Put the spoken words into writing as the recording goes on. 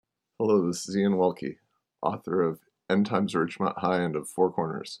Hello, this is Ian Welke, author of End Times Ridgemont High and of Four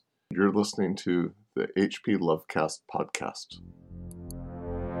Corners. You're listening to the HP Lovecast podcast.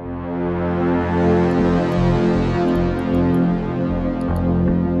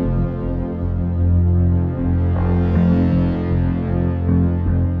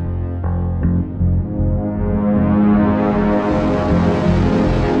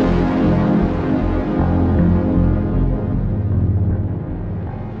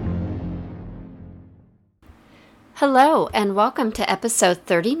 Hello, and welcome to episode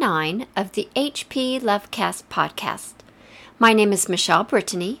 39 of the HP Lovecast podcast. My name is Michelle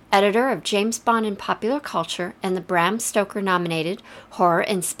Brittany, editor of James Bond in Popular Culture and the Bram Stoker-nominated Horror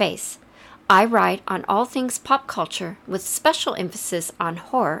in Space. I write on all things pop culture with special emphasis on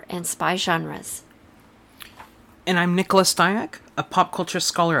horror and spy genres. And I'm Nicholas Dyack, a pop culture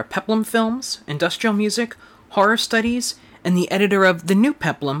scholar of Peplum films, industrial music, horror studies, and the editor of The New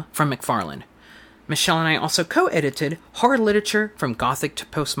Peplum from McFarland. Michelle and I also co-edited Horror Literature from Gothic to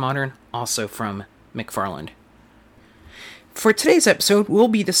Postmodern, also from McFarland. For today's episode, we'll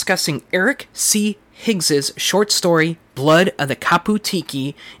be discussing Eric C. Higgs's short story, Blood of the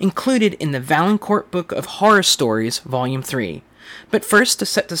Kaputiki, included in the Valancourt Book of Horror Stories, Volume 3. But first, to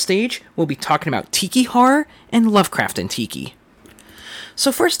set the stage, we'll be talking about tiki horror and Lovecraft and tiki.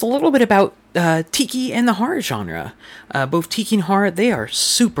 So first, a little bit about tiki and the horror genre. Both tiki and horror, they are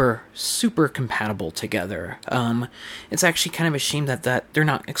super compatible together. It's actually kind of a shame that they're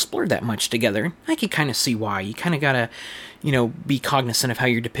not explored that much together. I can kind of see why. You kind of gotta, be cognizant of how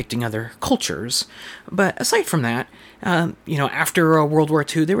you're depicting other cultures. But aside from that, after World War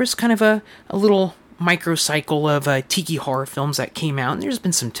II, there was kind of a little microcycle of tiki horror films that came out, and there's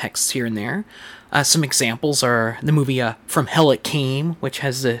been some texts here and there. Some examples are the movie From Hell It Came, which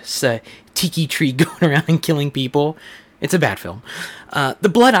has this tiki tree going around and killing people. It's a bad film. The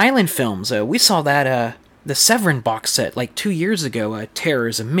Blood Island films, we saw that, the Severin box set like 2 years ago.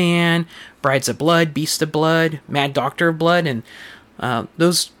 Terrors of Man, Brides of Blood, Beast of Blood, Mad Doctor of Blood, and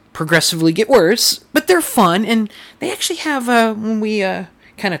those progressively get worse, but they're fun, and they actually have, when we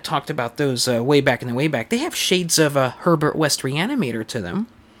kind of talked about those way back, they have shades of Herbert West Reanimator to them.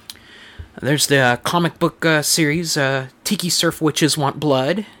 There's the comic book series, Tiki Surf Witches Want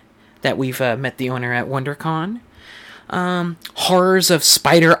Blood, that we've met the owner at WonderCon. Horrors of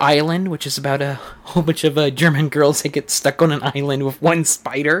Spider Island, which is about a whole bunch of German girls that get stuck on an island with one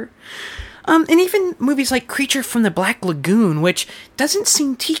spider. And even movies like Creature from the Black Lagoon, which doesn't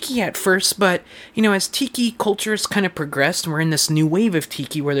seem tiki at first, but, as tiki cultures kind of progressed, and we're in this new wave of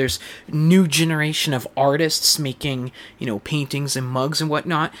tiki where there's new generation of artists making, paintings and mugs and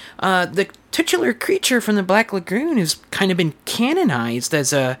whatnot, the titular creature from the Black Lagoon has kind of been canonized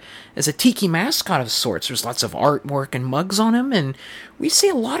as a tiki mascot of sorts. There's lots of artwork and mugs on him, and we see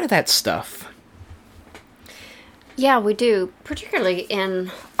a lot of that stuff. Yeah, we do, particularly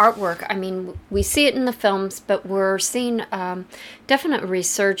in artwork. I mean, we see it in the films, but we're seeing definite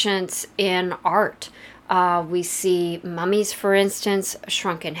resurgence in art. We see mummies, for instance,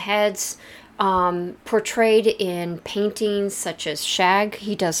 shrunken heads, portrayed in paintings such as Shag.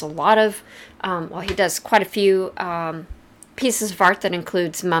 He does a lot of, he does quite a few pieces of art that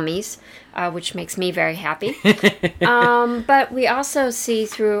includes mummies, which makes me very happy. But we also see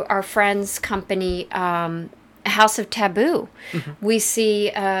through our friend's company, House of Taboo. Mm-hmm. We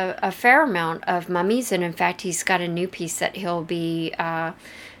see a fair amount of mummies, and in fact, he's got a new piece that he'll be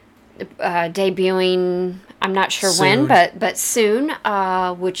debuting, I'm not sure soon. When, but soon,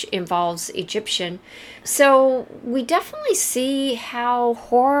 which involves Egyptian. So we definitely see how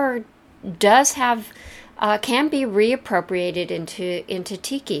horror does have can be reappropriated into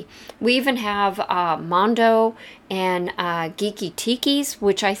tiki. We even have Mondo and Geeky Tikis,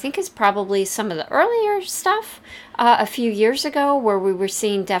 which I think is probably some of the earlier stuff a few years ago, where we were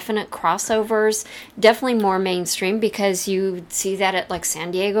seeing definite crossovers, definitely more mainstream, because you see that at like San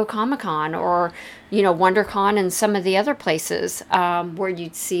Diego Comic-Con or WonderCon and some of the other places where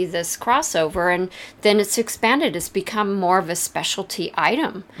you'd see this crossover, and then it's expanded. It's become more of a specialty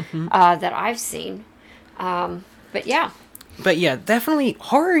item that I've seen. But yeah, definitely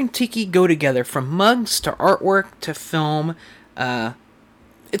horror and tiki go together, from mugs to artwork to film.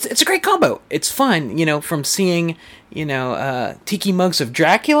 It's a great combo. It's fun, from seeing, tiki mugs of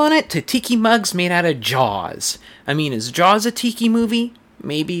Dracula on it to tiki mugs made out of Jaws. I mean, is Jaws a tiki movie?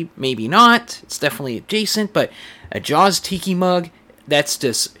 Maybe not. It's definitely adjacent, but a Jaws tiki mug, that's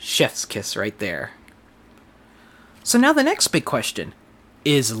just chef's kiss right there. So now the next big question,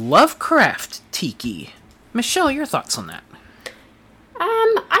 is Lovecraft tiki? Michelle, your thoughts on that?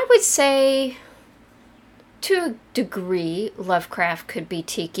 I would say To a degree, Lovecraft could be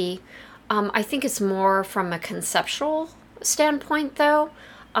tiki. I think it's more from a conceptual standpoint, though.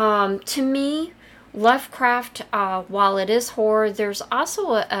 To me, Lovecraft, while it is horror, there's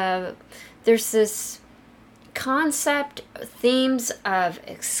also there's this concept, themes of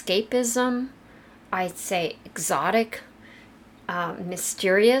escapism, I'd say exotic,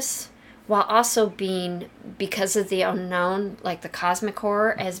 mysterious, while also being, because of the unknown, like the cosmic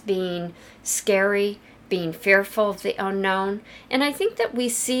horror, as being scary, being fearful of the unknown. And I think that we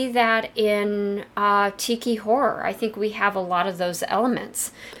see that in tiki horror. I think we have a lot of those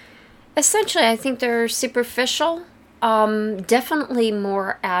elements. Essentially, I think they're superficial, definitely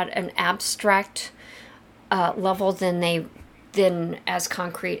more at an abstract level than as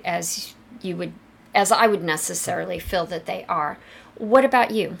concrete as I would necessarily feel that they are. What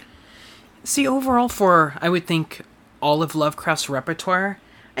about you? See, overall, for, I would think, all of Lovecraft's repertoire,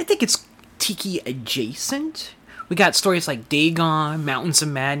 I think it's tiki adjacent. We got stories like Dagon, Mountains of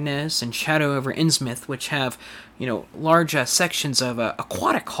Madness, and Shadow over Innsmouth, which have, large sections of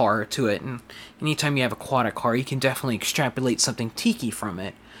aquatic horror to it. And anytime you have aquatic horror, you can definitely extrapolate something tiki from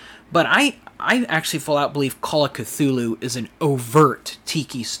it. But I actually full out believe Call of Cthulhu is an overt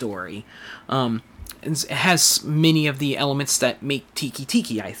tiki story. It has many of the elements that make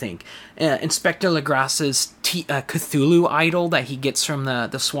tiki, I think. Inspector Legrasse's Cthulhu idol that he gets from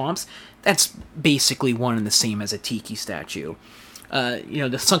the swamps, that's basically one and the same as a tiki statue.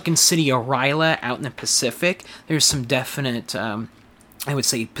 The sunken city of Ryla out in the Pacific, there's some definite, I would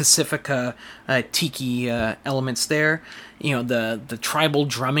say, Pacifica tiki elements there. The tribal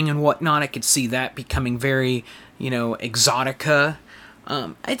drumming and whatnot, I could see that becoming very, exotica.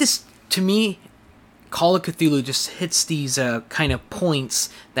 To me, Call of Cthulhu just hits these kind of points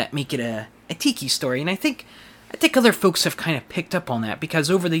that make it a tiki story, and I think other folks have kind of picked up on that,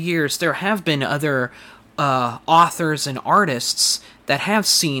 because over the years there have been other authors and artists that have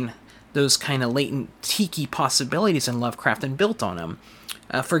seen those kind of latent tiki possibilities in Lovecraft and built on them.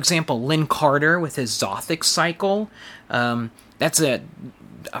 For example, Lynn Carter with his Zothic cycle, that's a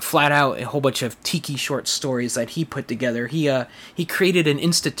flat out a whole bunch of tiki short stories that he put together. He created an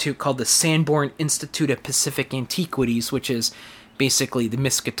institute called the Sanborn Institute of Pacific Antiquities, which is basically the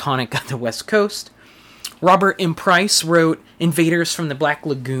Miskatonic of the West Coast. Robert M. Price wrote Invaders from the Black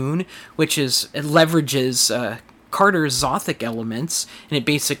Lagoon, which leverages Carter's Zothic elements, and it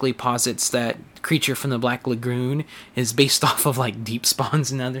basically posits that Creature from the Black Lagoon is based off of like deep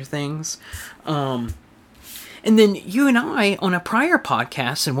spawns and other things. And then you and I, on a prior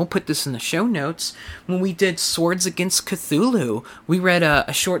podcast, and we'll put this in the show notes, when we did Swords Against Cthulhu, we read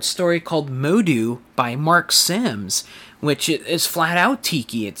a short story called Modu by Mark Sims, which is flat out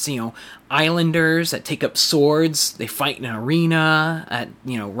tiki. It's, islanders that take up swords, they fight in an arena at,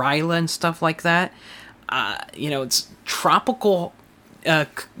 Ryla and stuff like that. It's tropical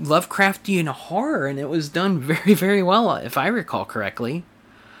Lovecraftian horror, and it was done very, very well, if I recall correctly.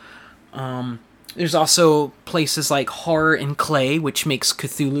 There's also places like Horror in Clay, which makes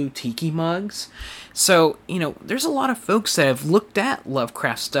Cthulhu tiki mugs. So, there's a lot of folks that have looked at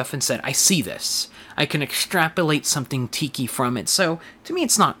Lovecraft stuff and said, I see this. I can extrapolate something tiki from it. So, to me,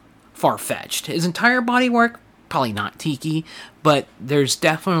 it's not far-fetched. His entire body work, probably not tiki, but there's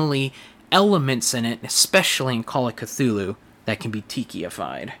definitely elements in it, especially in Call of Cthulhu, that can be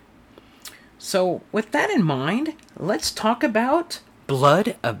tiki-ified. So, with that in mind, let's talk about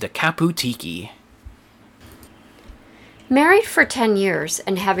Blood of the Kaputiki. Married for 10 years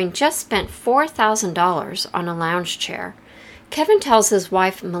and having just spent $4,000 on a lounge chair, Kevin tells his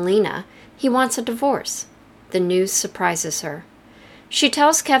wife, Melina, he wants a divorce. The news surprises her. She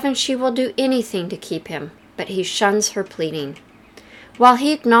tells Kevin she will do anything to keep him, but he shuns her pleading. While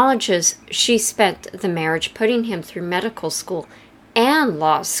he acknowledges she spent the marriage putting him through medical school and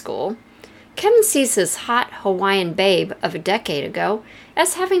law school, Kevin sees his hot Hawaiian babe of a decade ago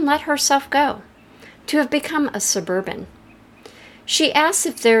as having let herself go, to have become a suburban. She asks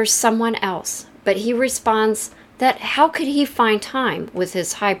if there's someone else, but he responds that how could he find time with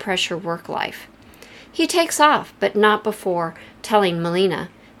his high-pressure work life? He takes off, but not before telling Melina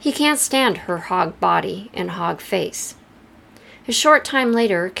he can't stand her hog body and hog face. A short time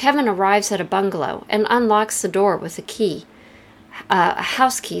later, Kevin arrives at a bungalow and unlocks the door with a key, a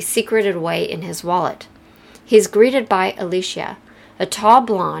house key secreted away in his wallet. He's greeted by Alicia, a tall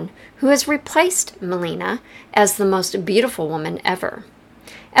blonde who has replaced Melina as the most beautiful woman ever.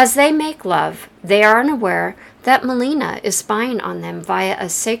 As they make love, they are unaware that Melina is spying on them via a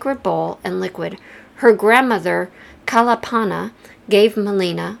sacred bowl and liquid her grandmother, Kalapana, gave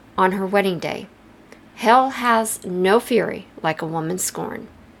Melina on her wedding day. Hell has no fury like a woman scorned.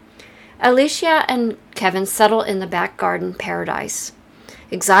 Alicia and Kevin settle in the back garden paradise.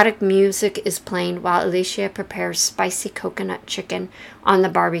 Exotic music is playing while Alicia prepares spicy coconut chicken on the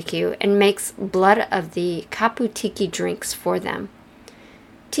barbecue and makes blood of the Kapu Tiki drinks for them.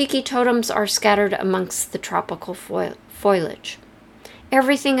 Tiki totems are scattered amongst the tropical foliage.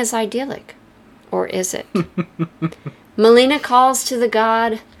 Everything is idyllic. Or is it? Melina calls to the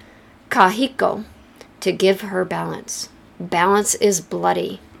god Kahiko to give her balance. Balance is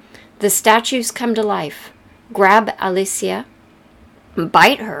bloody. The statues come to life, grab Alicia,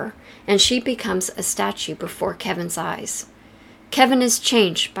 bite her, and she becomes a statue before Kevin's eyes. Kevin is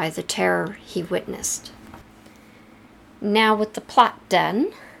changed by the terror he witnessed. Now with the plot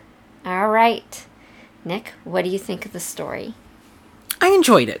done, all right, Nick, what do you think of the story? I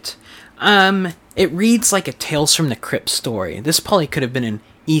enjoyed it. It reads like a Tales from the Crypt story. This probably could have been an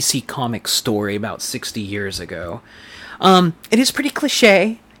EC Comics story about 60 years ago. It is pretty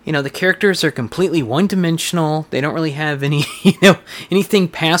cliche. The characters are completely one-dimensional. They don't really have any, anything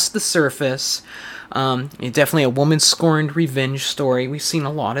past the surface. It's definitely a woman-scorned revenge story. We've seen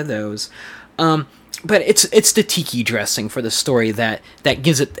a lot of those. But it's the tiki dressing for the story that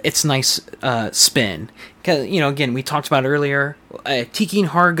gives it its nice spin. Because, again, we talked about earlier, tiki and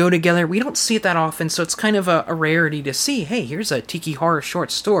horror go together. We don't see it that often, so it's kind of a rarity to see, hey, here's a tiki horror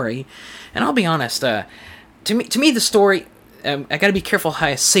short story. And I'll be honest, to me the story, I gotta be careful how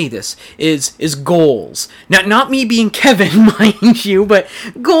I say this, is goals. Not me being Kevin, mind you, but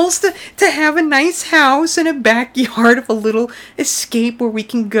goals to have a nice house and a backyard of a little escape where we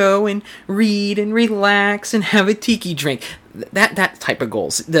can go and read and relax and have a tiki drink. That type of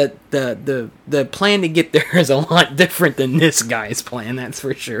goals. The plan to get there is a lot different than this guy's plan, that's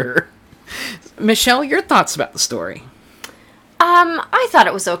for sure. Michelle, your thoughts about the story? I thought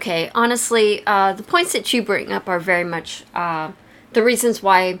it was okay. Honestly, the points that you bring up are very much the reasons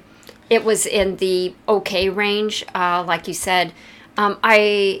why it was in the okay range. Like you said,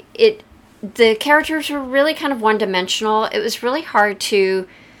 the characters were really kind of one-dimensional. It was really hard to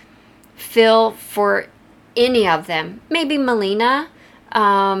feel for any of them. Maybe Melina,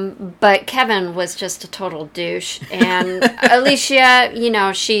 but Kevin was just a total douche. And Alicia,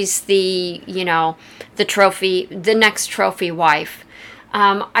 she's the next trophy wife.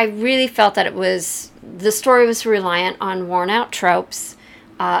 I really felt that the story was reliant on worn out tropes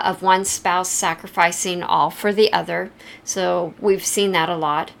of one spouse sacrificing all for the other. So we've seen that a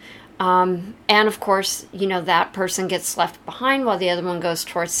lot. And of course, that person gets left behind while the other one goes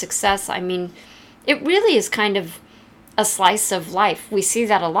towards success. I mean, it really is kind of a slice of life. We see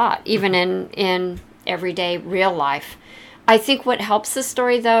that a lot, even in everyday real life. I think what helps the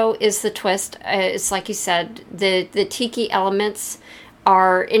story, though, is the twist. It's like you said, the tiki elements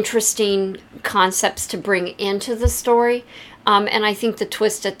are interesting concepts to bring into the story. And I think the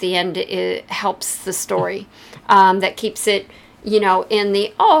twist at the end helps the story. That keeps it, in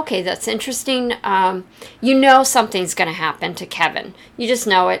the, okay, that's interesting. Something's going to happen to Kevin. You just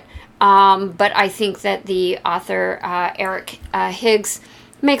know it. But I think that the author, Eric Higgs,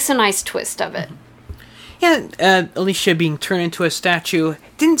 makes a nice twist of it. Yeah, Alicia being turned into a statue,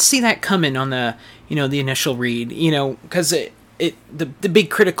 didn't see that coming on the initial read, because the big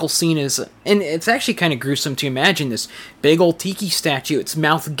critical scene is, and it's actually kind of gruesome to imagine this big old tiki statue, its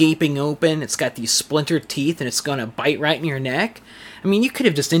mouth gaping open, it's got these splintered teeth, and it's going to bite right in your neck. I mean, you could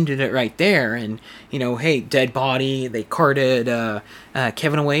have just ended it right there, and, hey, dead body, they carted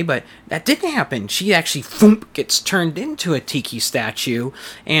Kevin away, but that didn't happen. She actually, gets turned into a tiki statue,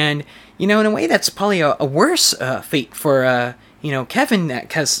 and, in a way, that's probably a worse fate for, Kevin,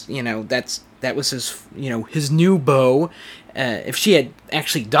 because, that was his, his new beau. If she had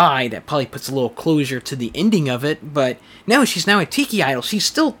actually died, that probably puts a little closure to the ending of it, but no, she's now a tiki idol. She's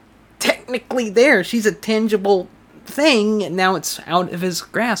still technically there. She's a tangible thing, and now it's out of his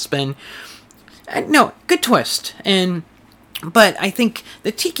grasp, and no, good twist. But I think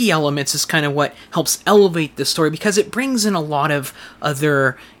the tiki elements is kind of what helps elevate the story, because it brings in a lot of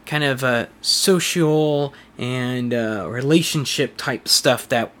other kind of social and relationship type stuff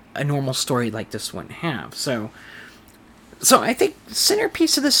that a normal story like this wouldn't have. So I think the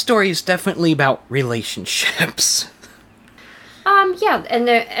centerpiece of the story is definitely about relationships. Yeah,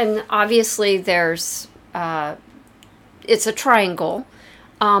 and obviously there's it's a triangle,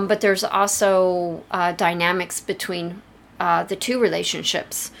 but there's also dynamics between the two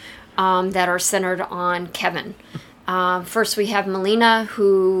relationships that are centered on Kevin. First, we have Melina,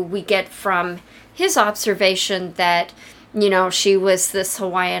 who we get from his observation that, she was this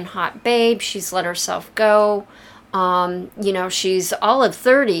Hawaiian hot babe. She's let herself go. She's all of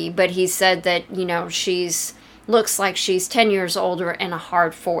 30, but he said that, she's looks like she's 10 years older and a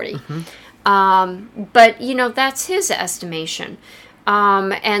hard 40. But, that's his estimation.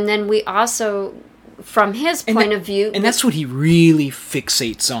 And then we also, from his point of view... And that's what he really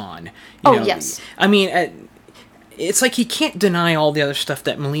fixates on. Yes. I mean, it's like he can't deny all the other stuff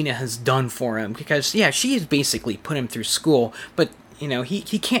that Melina has done for him, because, yeah, she has basically put him through school, but,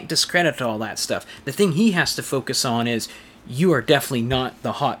 he can't discredit all that stuff. The thing he has to focus on is, you are definitely not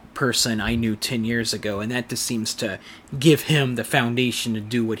the hot person I knew 10 years ago, and that just seems to give him the foundation to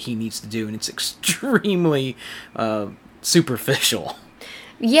do what he needs to do, and it's extremely superficial.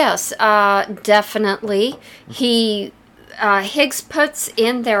 Yes, definitely. Higgs puts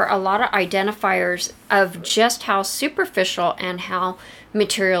in there a lot of identifiers of just how superficial and how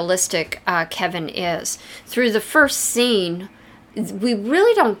materialistic Kevin is. Through the first scene, we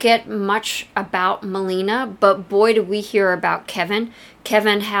really don't get much about Melina, but boy, do we hear about Kevin.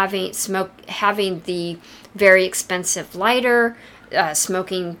 Kevin having the very expensive lighter,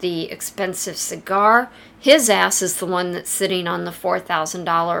 smoking the expensive cigar. His ass is the one that's sitting on the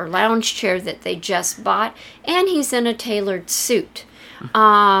 $4,000 lounge chair that they just bought, and he's in a tailored suit.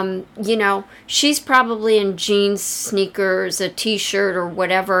 She's probably in jeans, sneakers, a t-shirt or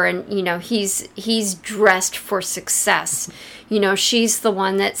whatever, and, he's dressed for success. She's the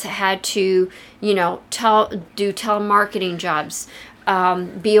one that's had to, do telemarketing jobs,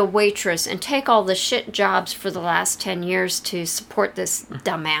 be a waitress, and take all the shit jobs for the last 10 years to support this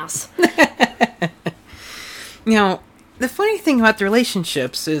dumbass. Now, the funny thing about the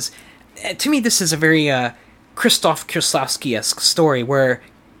relationships is, to me, this is a very Krzysztof Kieslowski-esque story where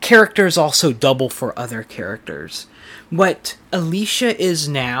characters also double for other characters. What Alicia is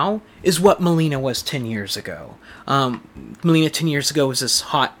now is what Melina was 10 years ago. Melina 10 years ago was this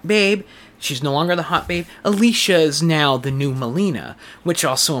hot babe. She's no longer the hot babe. Alicia is now the new Melina, which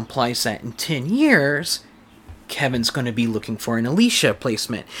also implies that in 10 years, Kevin's going to be looking for an Alicia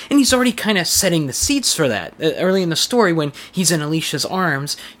placement. And he's already kind of setting the seeds for that. Early in the story, when he's in Alicia's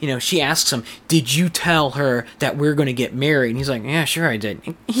arms, she asks him, "Did you tell her that we're going to get married?" And he's like, "Yeah, sure I did."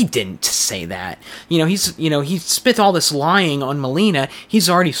 And he didn't say that. He spit all this lying on Melina. He's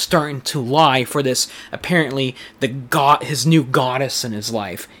already starting to lie for this, apparently, his new goddess in his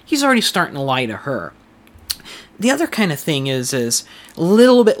life. He's already starting to lie to her. The other kind of thing is a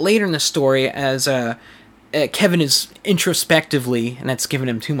little bit later in the story, as Kevin is introspectively, and that's giving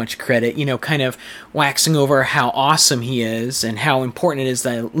him too much credit, kind of waxing over how awesome he is and how important it is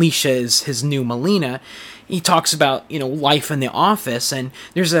that Alicia is his new Melina. He talks about, life in the office, and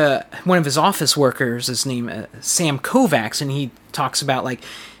there's one of his office workers, his name Sam Kovacs, and he talks about,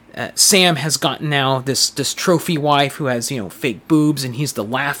 Sam has gotten now this trophy wife who has, fake boobs, and he's the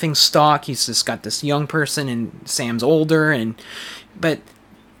laughing stock. He's just got this young person, and Sam's older, but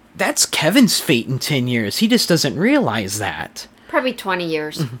that's Kevin's fate in 10 years. He just doesn't realize that. Probably 20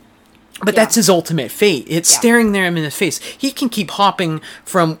 years. Mm-hmm. But that's his ultimate fate. It's staring there him in the face. He can keep hopping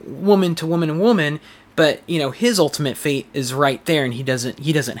from woman to woman and woman, but, his ultimate fate is right there, and he doesn't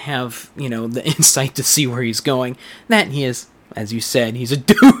have, the insight to see where he's going. That he is, as you said, he's a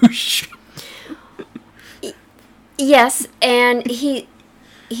douche. Yes, and he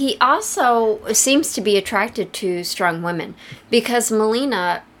also seems to be attracted to strong women, because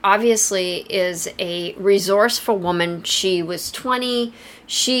Melina obviously is a resourceful woman. She was 20.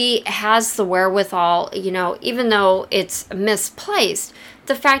 She has the wherewithal, even though it's misplaced.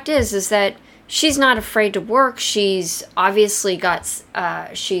 The fact is that she's not afraid to work. She's obviously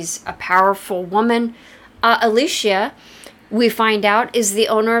she's a powerful woman. Alicia, we find out, is the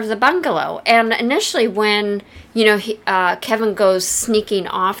owner of the bungalow. And initially when, Kevin goes sneaking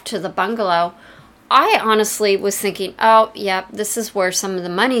off to the bungalow, I honestly was thinking, oh, yeah, this is where some of the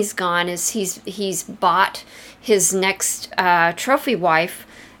money's gone, is he's bought his next trophy wife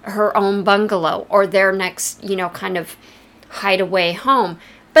her own bungalow, or their next, kind of hideaway home.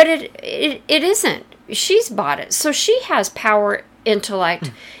 But it isn't. She's bought it. So she has power,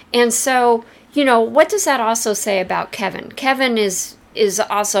 intellect. And so, what does that also say about Kevin? Kevin is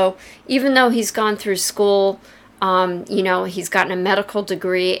also, even though he's gone through school, he's gotten a medical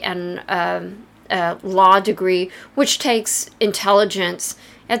degree and a law degree, which takes intelligence.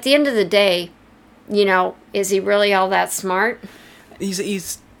 At the end of the day, is he really all that smart?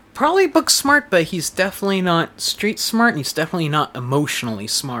 He's probably book smart, but he's definitely not street smart, and he's definitely not emotionally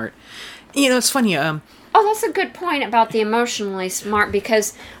smart. It's funny. Oh, that's a good point about the emotionally smart,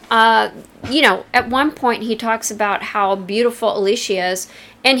 because, at one point he talks about how beautiful Alicia is,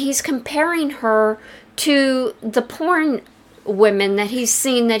 and he's comparing her to the porn women that he's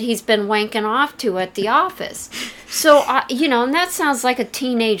seen that he's been wanking off to at the office. So, and that sounds like a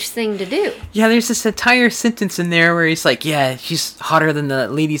teenage thing to do. Yeah, there's this entire sentence in there where he's like, yeah, she's hotter than the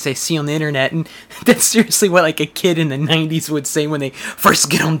ladies I see on the internet. And that's seriously what like a kid in the 90s would say when they first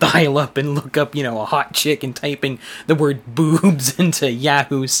get on dial-up and look up, a hot chick and typing the word boobs into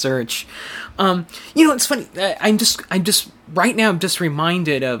Yahoo search. It's funny. I'm just right now I'm just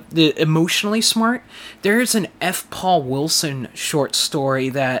reminded of the Emotionally Smart. There's an F. Paul Wilson short story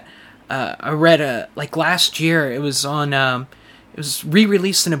that I read like last year. It was on it was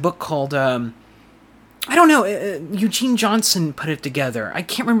re-released in a book called Eugene Johnson put it together. I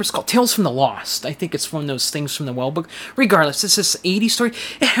can't remember. It's called Tales from the Lost. I think it's one of those things from the Well book. Regardless, it's this 80s story.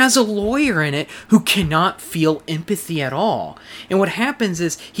 It has a lawyer in it who cannot feel empathy at all. And what happens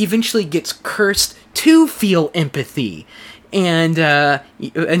is he eventually gets cursed to feel empathy. And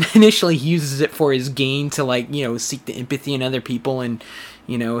initially he uses it for his gain to seek the empathy in other people, and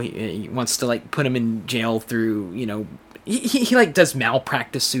he wants to put him in jail through he does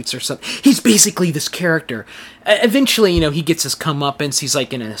malpractice suits or something. He's basically this character. Eventually, he gets his comeuppance. He's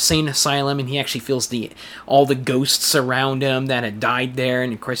in an insane asylum, and he actually feels all the ghosts around him that had died there.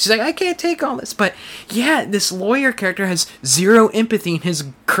 And of course, he's like, I can't take all this. But yeah, this lawyer character has zero empathy, and his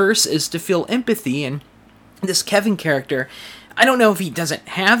curse is to feel empathy. And this Kevin character, I don't know if he doesn't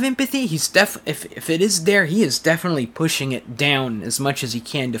have empathy. He's if it is there, he is definitely pushing it down as much as he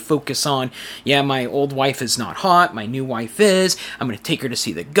can to focus on, my old wife is not hot, my new wife is. I'm going to take her to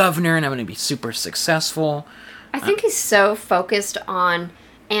see the governor, and I'm going to be super successful. I think he's so focused on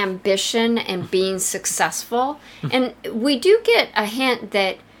ambition and being successful. And we do get a hint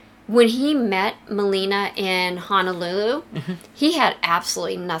that when he met Melina in Honolulu, he had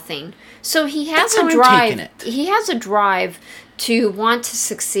absolutely nothing. So he has a drive. He has a drive to want to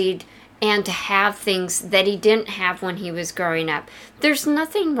succeed and to have things that he didn't have when he was growing up. There's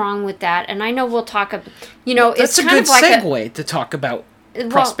nothing wrong with that. And I know we'll talk about, that's a good segue to talk about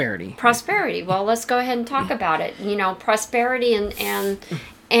prosperity. Prosperity. Well, let's go ahead and talk about it. Prosperity and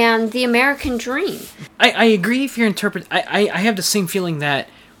the American dream. I agree if you're interpreting. I have the same feeling that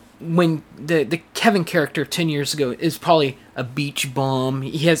when the Kevin character 10 years ago is probably a beach bum.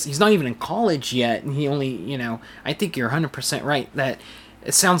 He's not even in college yet, and he only, I think you're 100% right that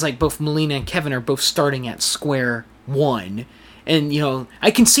it sounds like both Melina and Kevin are both starting at square one. And, I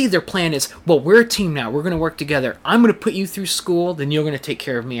can see their plan is, well, we're a team now. We're going to work together. I'm going to put you through school, then you're going to take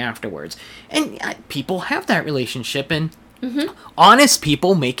care of me afterwards. And people have that relationship, and honest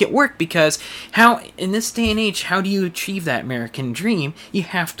people make it work, because in this day and age, how do you achieve that American dream? You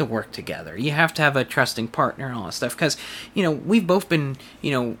have to work together. You have to have a trusting partner and all that stuff, because, we've both been,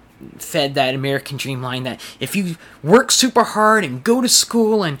 fed that American dream line that if you work super hard and go to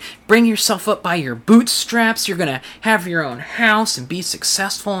school and bring yourself up by your bootstraps, you're going to have your own house and be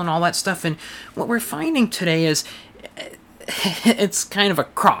successful and all that stuff. And what we're finding today is it's kind of a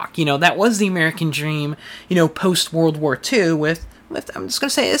crock. That was the American dream, post World War II with I'm just going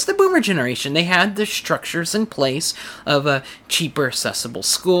to say, it's the boomer generation. They had the structures in place of a cheaper, accessible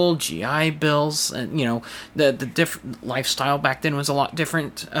school, GI bills, and, the different lifestyle back then was a lot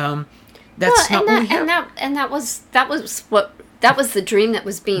different. That was the dream that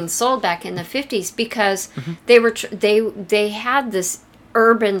was being sold back in the 50s, because they had this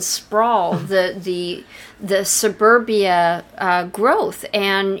urban sprawl, the suburbia growth,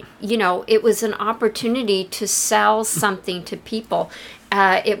 and it was an opportunity to sell something to people.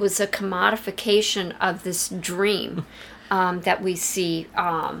 It was a commodification of this dream that we see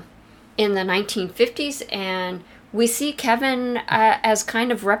in the 1950s, and we see Kevin as kind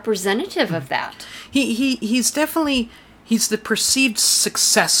of representative of that. He's definitely. He's the perceived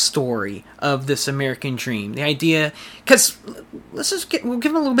success story of this American dream. The idea, because we'll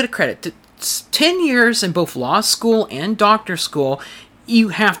give him a little bit of credit. 10 years in both law school and doctor school, you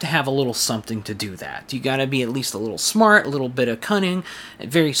have to have a little something to do that. You got to be at least a little smart, a little bit of cunning,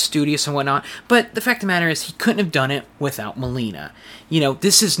 very studious and whatnot. But the fact of the matter is, he couldn't have done it without Melina.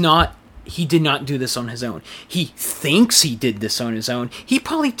 This is not. He did not do this on his own. He thinks he did this on his own. He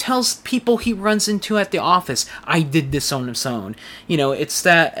probably tells people he runs into at the office, I did this on his own. It's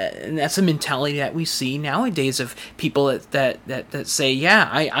that, and that's a mentality that we see nowadays of people that say,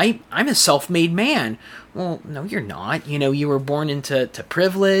 I'm a self-made man. Well, no, you're not. You were born into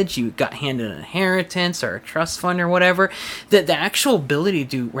privilege. You got handed an inheritance or a trust fund or whatever. The actual ability to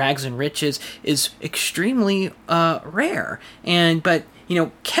do rags and riches is extremely rare. But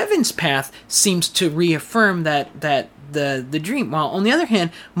Kevin's path seems to reaffirm that the dream. While on the other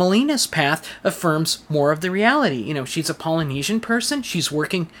hand, Melina's path affirms more of the reality. You know, she's a Polynesian person. She's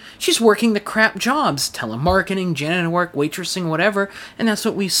working the crap jobs, telemarketing, janitor work, waitressing, whatever. And that's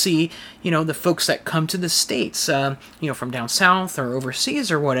what we see, you know, the folks that come to the States, you know, from down south or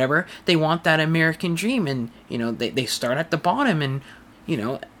overseas or whatever, they want that American dream. And, you know, they start at the bottom and, you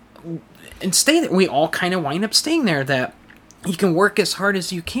know, and stay there. We all kind of wind up staying there, that you can work as hard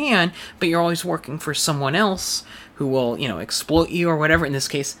as you can, but you're always working for someone else who will, you know, exploit you or whatever. In this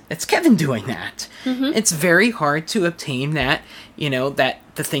case, it's Kevin doing that. Mm-hmm. It's very hard to obtain that, you know, that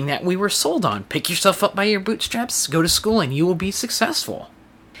the thing that we were sold on. Pick yourself up by your bootstraps, go to school, and you will be successful.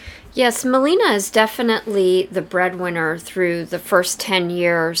 Yes, Melina is definitely the breadwinner through the first 10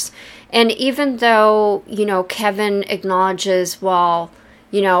 years. And even though, you know, Kevin acknowledges, well,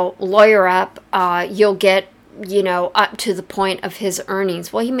 you know, lawyer up, you'll get, you know, up to the point of his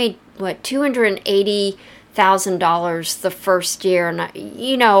earnings. Well, he made, what, $280,000 the first year. And,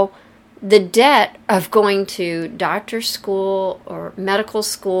 you know, the debt of going to doctor school or medical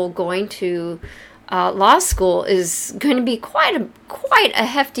school, going to law school is going to be quite a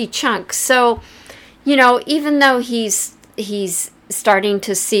hefty chunk. So, you know, even though he's starting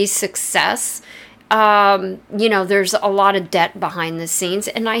to see success, you know, there's a lot of debt behind the scenes.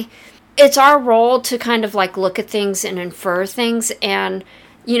 And it's our role to kind of like look at things and infer things. And,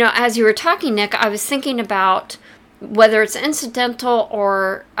 you know, as you were talking, Nick, I was thinking about whether it's incidental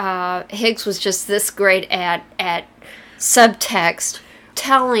or Higgs was just this great at subtext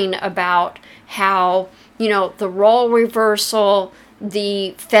telling about how, you know, the role reversal,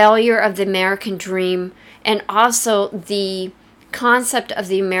 the failure of the American dream, and also the concept of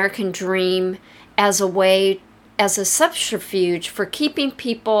the American dream as a subterfuge for keeping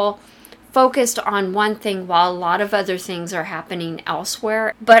people focused on one thing while a lot of other things are happening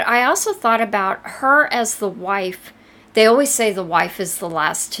elsewhere. But I also thought about her as the wife. They always say the wife is the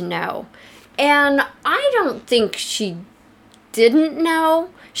last to know. And I don't think she didn't know.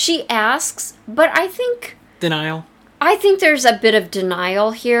 She asks, but I think... Denial? I think there's a bit of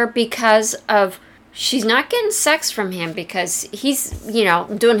denial here because of... She's not getting sex from him because he's, you know,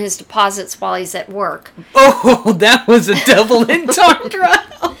 doing his deposits while he's at work. Oh, that was a double entendre.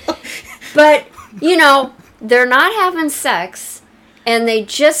 But, you know, they're not having sex, and they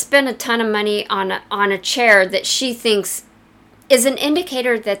just spent a ton of money on a chair that she thinks is an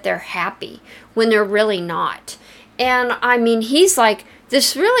indicator that they're happy when they're really not. And, I mean, he's like,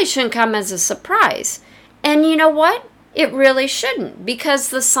 this really shouldn't come as a surprise. And you know what? It really shouldn't, because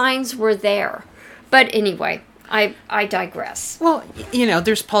the signs were there. But anyway, I digress. Well, you know,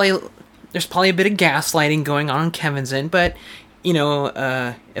 there's probably a bit of gaslighting going on Kevin's end, but, you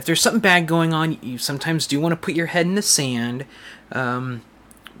know, if there's something bad going on, you sometimes do want to put your head in the sand.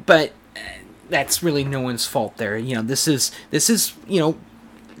 But that's really no one's fault there. You know, this is you know,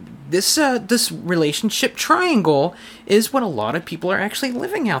 this relationship triangle is what a lot of people are actually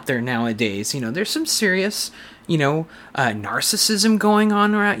living out there nowadays. You know, there's some serious, you know, narcissism going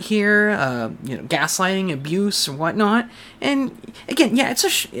on right here, you know, gaslighting, abuse, and whatnot. And again, yeah, it's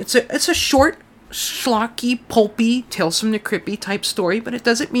a short, schlocky, pulpy, Tales from the Crypt type story, but it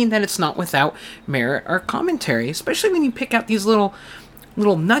doesn't mean that it's not without merit or commentary, especially when you pick out these little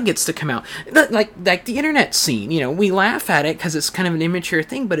nuggets to come out, like the internet scene. You know, we laugh at it because it's kind of an immature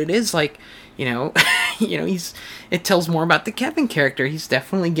thing, but it is like, you know, you know, it tells more about the Kevin character. He's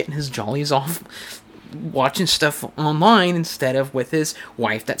definitely getting his jollies off watching stuff online instead of with his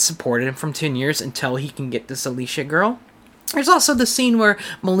wife that supported him from 10 years until he can get this Alicia girl. There's also the scene where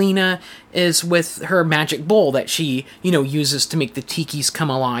Melina is with her magic bowl that she, you know, uses to make the tikis come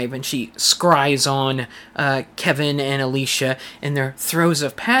alive, and she scries on Kevin and Alicia in their throes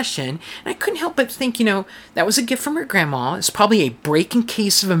of passion. And I couldn't help but think, you know, that was a gift from her grandma. It's probably a break in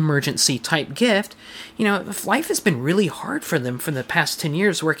case of emergency type gift. You know, if life has been really hard for them for the past 10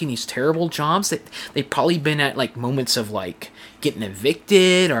 years working these terrible jobs that they've probably been at, like, moments of, like, getting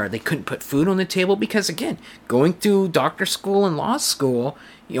evicted, or they couldn't put food on the table because, again, going through doctor school and law school,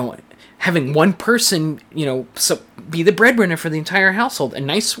 you know, having one person, you know, be the breadwinner for the entire household, a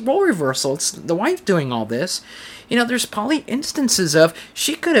nice role reversal. It's the wife doing all this. You know, there's probably instances of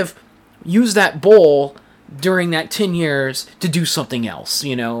she could have used that bowl during that 10 years to do something else,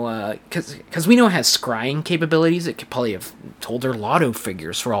 you know, because we know it has scrying capabilities. It could probably have told her lotto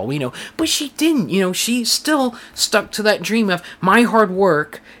figures for all we know, but she didn't. You know, she still stuck to that dream of my hard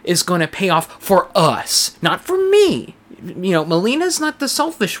work is going to pay off for us, not for me. You know, Melina's not the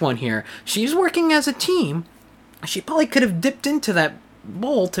selfish one here. She's working as a team. She probably could have dipped into that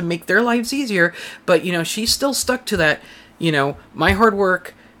bowl to make their lives easier, but, you know, she still stuck to that, you know, my hard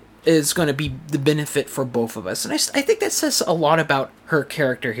work is going to be the benefit for both of us. And I think that says a lot about her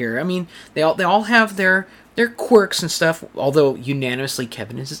character here. I mean, they all have their quirks and stuff, although unanimously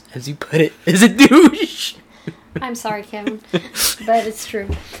Kevin is, as you put it, is a douche. I'm sorry, Kevin, but it's true.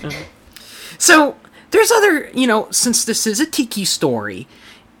 So there's other, since this is a tiki story,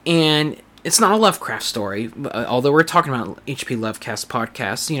 and it's not a Lovecraft story, although we're talking about HP Lovecast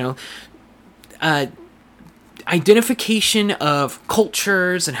podcast, identification of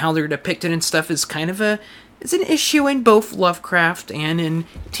cultures and how they're depicted and stuff is kind of it's an issue in both Lovecraft and in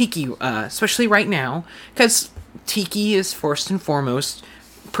tiki, especially right now, because tiki is first and foremost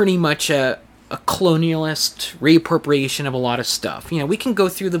pretty much a colonialist reappropriation of a lot of stuff. We can go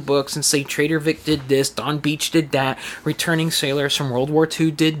through the books and say Trader Vic did this, Don Beach did that, returning sailors from World War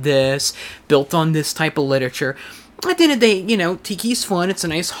II did this, built on this type of literature. At the end of the day, tiki's fun. It's a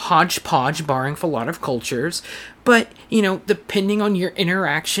nice hodgepodge, borrowing from a lot of cultures. But, depending on your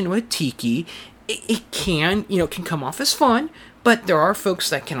interaction with tiki, it can come off as fun. But there are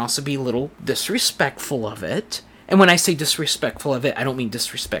folks that can also be a little disrespectful of it. And when I say disrespectful of it, I don't mean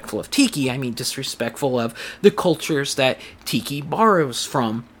disrespectful of tiki. I mean disrespectful of the cultures that tiki borrows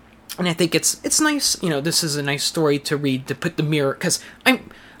from. And I think it's nice. This is a nice story to read, to put the mirror, because I'm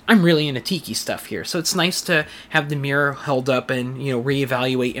really into tiki stuff here, so it's nice to have the mirror held up and,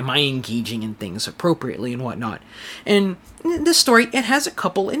 reevaluate, am I engaging in things appropriately and whatnot. And this story, it has a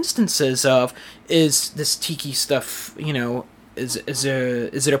couple instances of, is this tiki stuff, is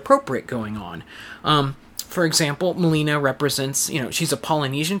it appropriate going on? For example, Melina represents, she's a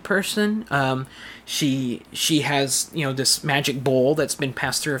Polynesian person. She has, this magic bowl that's been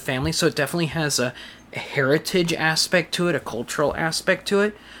passed through her family, so it definitely has a heritage aspect to it, a cultural aspect to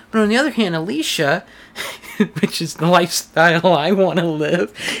it. But on the other hand, Alicia, which is the lifestyle I want to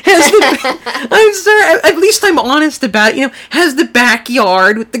live, I'm sorry, at least I'm honest about it, has the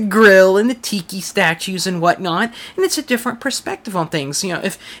backyard with the grill and the tiki statues and whatnot, and it's a different perspective on things.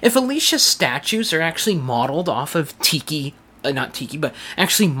 If Alicia's statues are actually modeled off of tiki, not tiki, but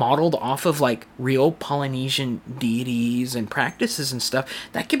actually modeled off of, real Polynesian deities and practices and stuff,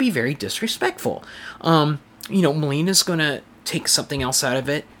 that could be very disrespectful. Melina's gonna take something else out of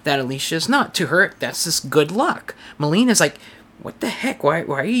it that Alicia's not. To her, that's just good luck. Melina's like, what the heck? Why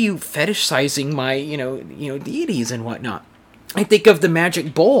are you fetishizing my, deities and whatnot? I think of the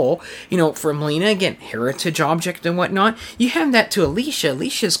magic bowl, for Melina, again, heritage object and whatnot. You hand that to Alicia.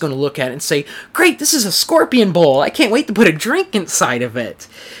 Alicia's going to look at it and say, great, this is a scorpion bowl. I can't wait to put a drink inside of it.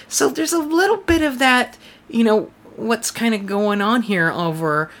 So there's a little bit of that, what's kind of going on here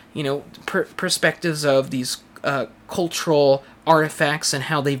over, perspectives of these cultural artifacts and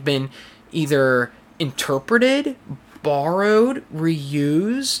how they've been either interpreted, borrowed,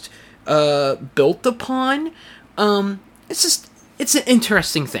 reused, built upon. It's an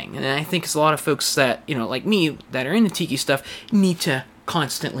interesting thing, and I think it's a lot of folks that, like me, that are into tiki stuff, need to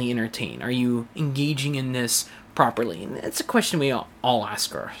constantly entertain. Are you engaging in this properly? And it's a question we all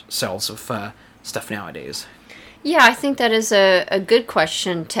ask ourselves with stuff nowadays. Yeah, I think that is a good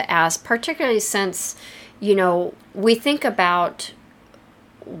question to ask, particularly since, we think about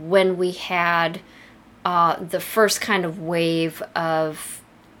when we had the first kind of wave of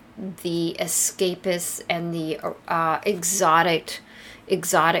the escapist and the exotic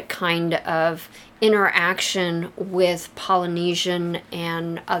kind of interaction with Polynesian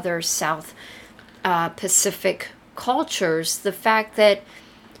and other South Pacific cultures. The fact that,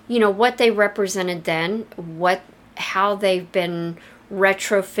 what they represented then, how they've been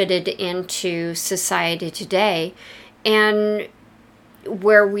retrofitted into society today, and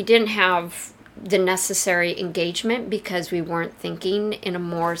where we didn't have the necessary engagement because we weren't thinking in a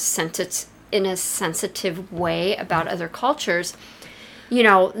more sensitive way about other cultures.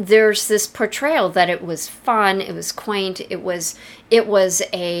 There's this portrayal that it was fun, it was quaint, it was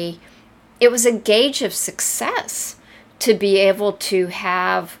a gauge of success to be able to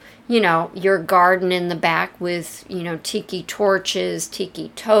have, your garden in the back with, tiki torches, tiki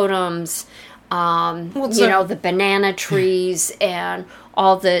totems, the banana trees and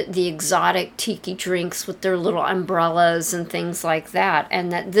all the exotic tiki drinks with their little umbrellas and things like that.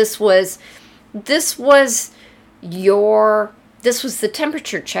 And that this was the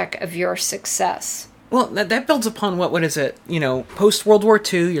temperature check of your success. Well, that builds upon what is it? Post World War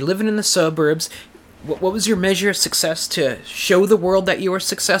II, you're living in the suburbs. What was your measure of success to show the world that you were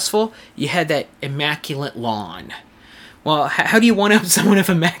successful? You had that immaculate lawn. Well, how do you one-up someone with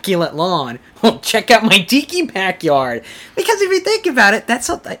immaculate lawn? Well, check out my tiki backyard. Because if you think about it,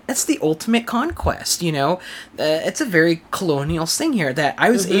 that's the ultimate conquest, It's a very colonial thing here, that I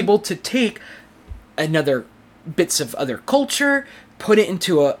was able to take bits of other culture, put it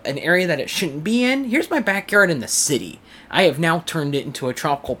into an area that it shouldn't be in. Here's my backyard in the city. I have now turned it into a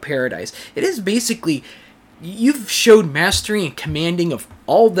tropical paradise. It is basically, you've showed mastery and commanding of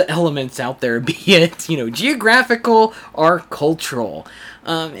all the elements out there, be it, geographical or cultural.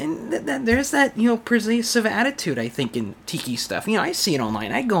 And there's that, pervasive attitude, I think, in tiki stuff. I see it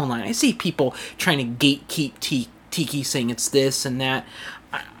online. I go online. I see people trying to gatekeep tiki, saying it's this and that.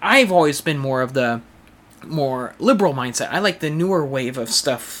 I've always been more of the more liberal mindset. I like the newer wave of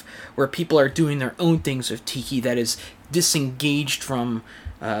stuff where people are doing their own things with tiki that is disengaged from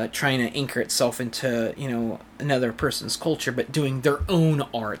trying to anchor itself into another person's culture, but doing their own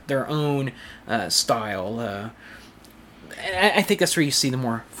art, their own style. And I think that's where you see the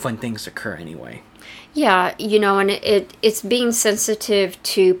more fun things occur anyway. Yeah, and it's being sensitive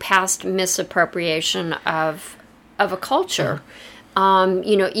to past misappropriation of a culture.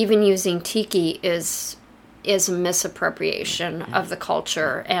 Mm-hmm. Even using tiki is a misappropriation of the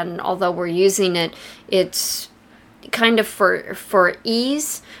culture, and although we're using it, it's kind of for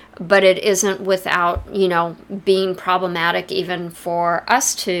ease, but it isn't without being problematic even for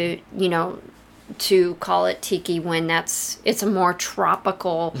us to call it tiki when it's a more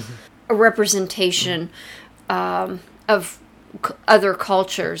tropical representation of other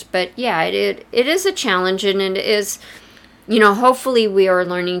cultures. But yeah, it is a challenge, and it is, hopefully we are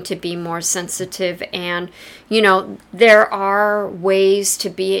learning to be more sensitive, and there are ways to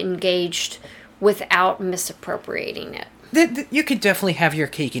be engaged without misappropriating it. You could definitely have your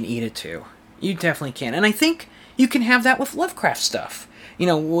cake and eat it too. You definitely can. And I think you can have that with Lovecraft stuff.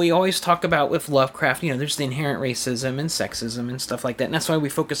 We always talk about with Lovecraft, there's the inherent racism and sexism and stuff like that. And that's why we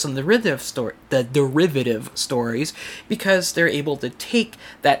focus on the derivative stories, because they're able to take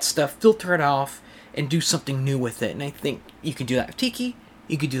that stuff, filter it off, and do something new with it. And I think you can do that with tiki.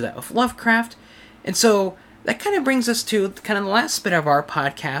 You could do that with Lovecraft. And so that kind of brings us to kind of the last bit of our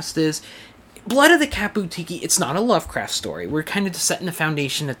podcast is Blood of the Kapu Tiki. It's not a Lovecraft story. We're kind of just setting the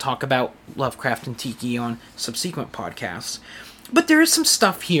foundation to talk about Lovecraft and tiki on subsequent podcasts. But there is some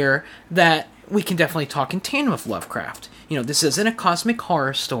stuff here that we can definitely talk in tandem with Lovecraft. This isn't a cosmic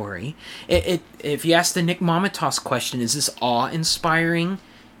horror story. If you ask the Nick Momatos question, is this awe-inspiring?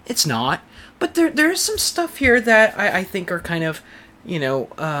 It's not. But there is some stuff here that I think are kind of,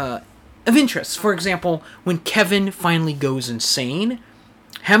 of interest. For example, when Kevin finally goes insane,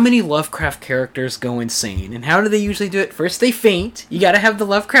 how many Lovecraft characters go insane? And how do they usually do it? First, they faint. You got to have the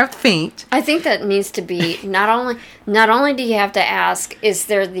Lovecraft faint. I think that needs to be not only do you have to ask, is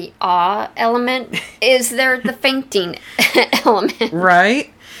there the awe element? Is there the fainting element?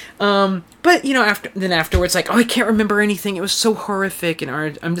 Right. But afterwards, like, I can't remember anything. It was so horrific, and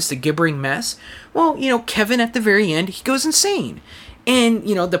I'm just a gibbering mess. Well, Kevin at the very end, he goes insane. And,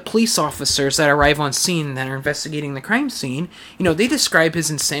 the police officers that arrive on scene that are investigating the crime scene, they describe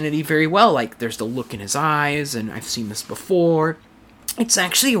his insanity very well. Like, there's the look in his eyes, and I've seen this before. It's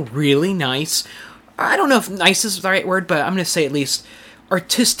actually a really nice, I don't know if nice is the right word, but I'm going to say at least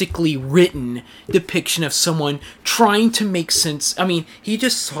artistically written depiction of someone trying to make sense. I mean, he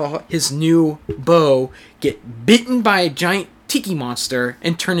just saw his new beau get bitten by a giant tiki monster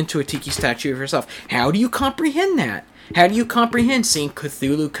and turn into a tiki statue of herself. How do you comprehend that? How do you comprehend seeing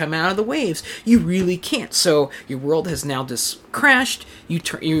Cthulhu come out of the waves? You really can't. So your world has now just crashed.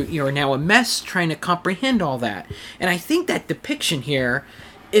 You are now a mess trying to comprehend all that. And I think that depiction here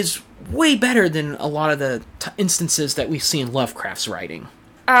is way better than a lot of the instances that we see in Lovecraft's writing.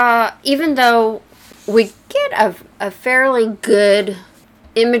 Even though we get a fairly good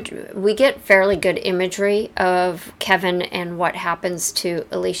imagery of Kevin and what happens to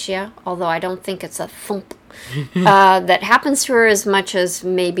Alicia, although I don't think it's a thump that happens to her as much as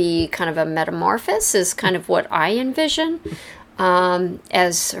maybe kind of a metamorphosis is kind of what I envision.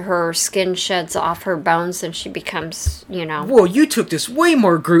 As her skin sheds off her bones and she becomes, Whoa, you took this way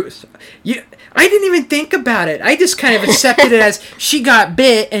more I didn't even think about it. I just kind of accepted it as she got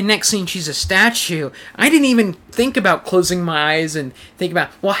bit and next scene she's a statue. I didn't even think about closing my eyes and think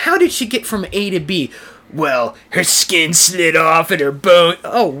about, well, how did she get from A to B? Well, her skin slid off and her bone...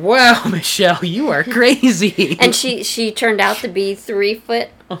 Oh, wow, Michelle, you are crazy. And she turned out to be 3 foot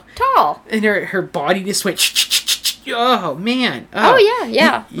tall. And her body just went... Oh, man. Oh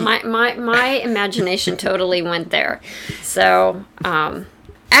yeah. My imagination totally went there. So,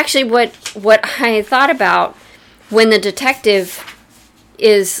 actually, what I thought about when the detective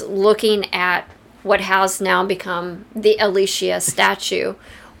is looking at what has now become the Alicia statue,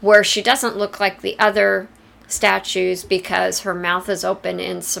 where she doesn't look like the other statues because her mouth is open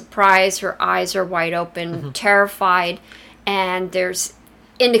in surprise, her eyes are wide open, terrified, and there's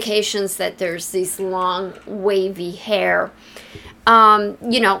indications that there's these long, wavy hair.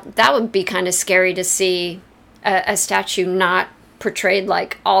 That would be kind of scary to see a statue not portrayed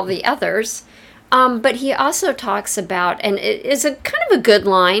like all the others. But he also talks about, and it is a kind of a good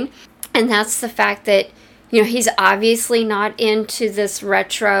line, and that's the fact that, he's obviously not into this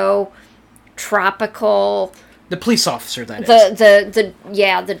retro, tropical. The police officer, that is.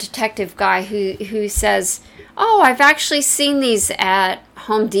 The detective guy who says, "Oh, I've actually seen these at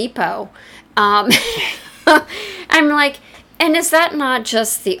Home Depot." I'm like, and is that not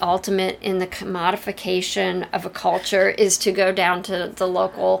just the ultimate in the commodification of a culture, is to go down to the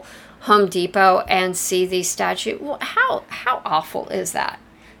local Home Depot and see these statues? Well, how awful is that?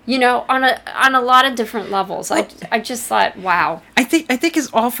 On a lot of different levels. I just thought, wow. I think it's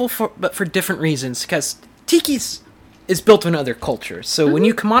awful but for different reasons, because tiki is built in other cultures. So when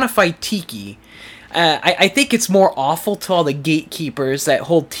you commodify tiki, I think it's more awful to all the gatekeepers that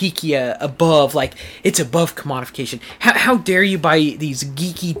hold tiki above, like, it's above commodification. How dare you buy these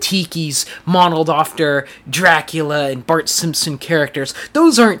geeky tikis modeled after Dracula and Bart Simpson characters?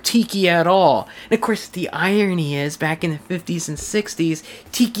 Those aren't tiki at all. And of course, the irony is, back in the 50s and 60s,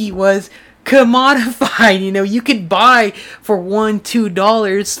 tiki was commodified. You could buy for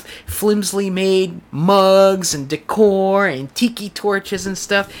 $1-2 flimsily made mugs and decor and tiki torches and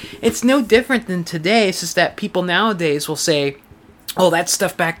stuff. It's no different than today. It's just that people nowadays will say, "Oh, that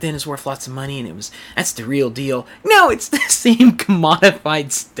stuff back then is worth lots of money, and that's the real deal." No, it's the same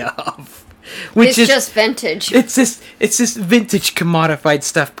commodified stuff. It's just vintage. It's just vintage commodified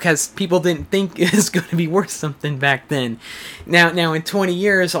stuff, because people didn't think it was going to be worth something back then. Now in 20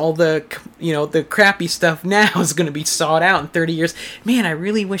 years, all the the crappy stuff now is going to be sought out in 30 years. Man, I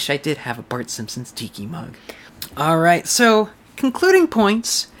really wish I did have a Bart Simpson's tiki mug. All right, so concluding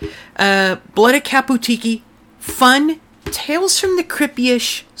points: Blooded Kapu Tiki, fun, Tales from the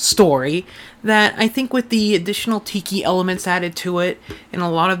Crypt-ish story that I think, with the additional tiki elements added to it and a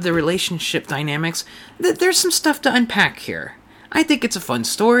lot of the relationship dynamics, there's some stuff to unpack here. I think it's a fun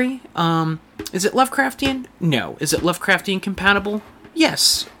story. Is it Lovecraftian? No. Is it Lovecraftian compatible?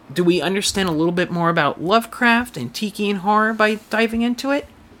 Yes. Do we understand a little bit more about Lovecraft and tiki and horror by diving into it?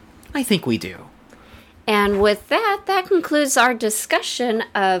 I think we do. And with that concludes our discussion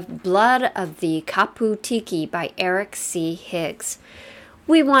of Blood of the Kapu Tiki by Eric C. Higgs.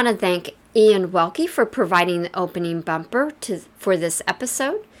 We want to thank Ian Welke for providing the opening bumper for this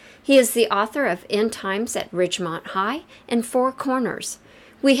episode. He is the author of End Times at Ridgemont High and Four Corners.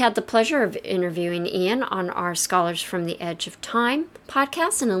 We had the pleasure of interviewing Ian on our Scholars from the Edge of Time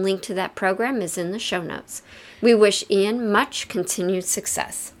podcast, and a link to that program is in the show notes. We wish Ian much continued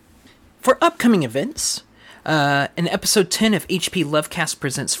success. For upcoming events, in episode 10 of HP Lovecast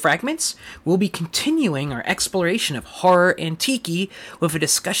Presents Fragments, we'll be continuing our exploration of horror and tiki with a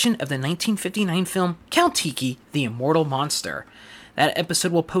discussion of the 1959 film Count Tiki, the Immortal Monster. That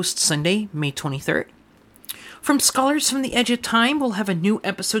episode will post Sunday, May 23rd. From Scholars from the Edge of Time, we'll have a new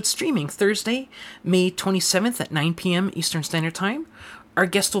episode streaming Thursday, May 27th at 9 p.m. Eastern Standard Time. Our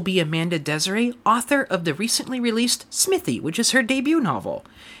guest will be Amanda Desiree, author of the recently released Smithy, which is her debut novel.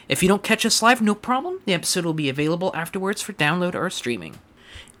 If you don't catch us live, no problem. The episode will be available afterwards for download or streaming.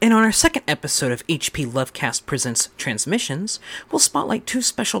 And on our second episode of HP Lovecast Presents Transmissions, we'll spotlight two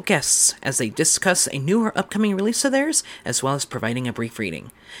special guests as they discuss a new or upcoming release of theirs, as well as providing a brief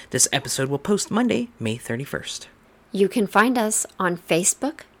reading. This episode will post Monday, May 31st. You can find us on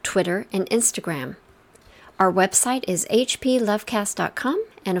Facebook, Twitter, and Instagram. Our website is hplovecast.com,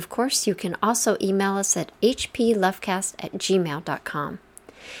 and of course you can also email us at hplovecast@gmail.com.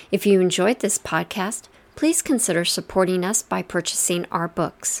 If you enjoyed this podcast, please consider supporting us by purchasing our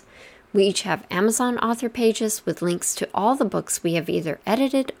books. We each have Amazon author pages with links to all the books we have either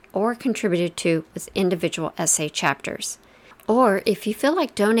edited or contributed to with individual essay chapters. Or if you feel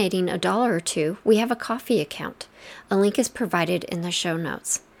like donating $1 or $2, we have a coffee account. A link is provided in the show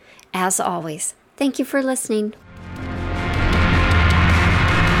notes. As always, thank you for listening.